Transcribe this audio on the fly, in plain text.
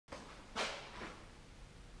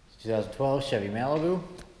2012 Chevy Malibu,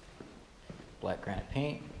 black granite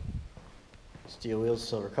paint, steel wheels,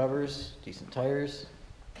 silver covers, decent tires.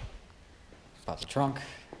 Pop the trunk.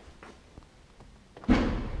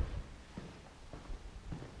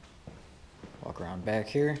 Walk around back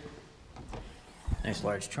here. Nice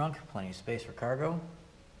large trunk, plenty of space for cargo.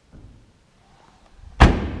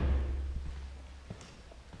 Your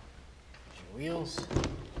wheels.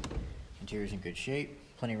 Interior's in good shape.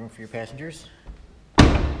 Plenty of room for your passengers.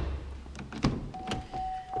 Up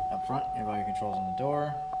front, you have all your controls on the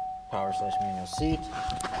door. Power/manual seat.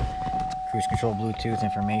 Cruise control, Bluetooth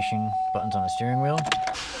information, buttons on the steering wheel.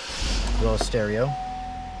 As well as stereo.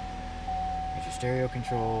 Here's your stereo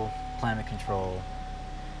control, climate control,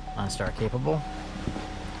 OnStar capable.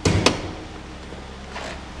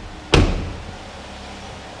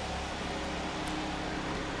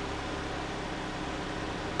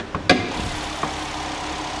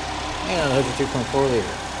 And the hood's a 2.4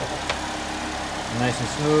 liter. Nice and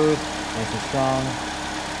smooth, nice and strong,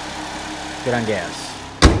 good on gas.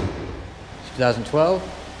 2012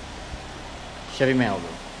 Chevy Malibu.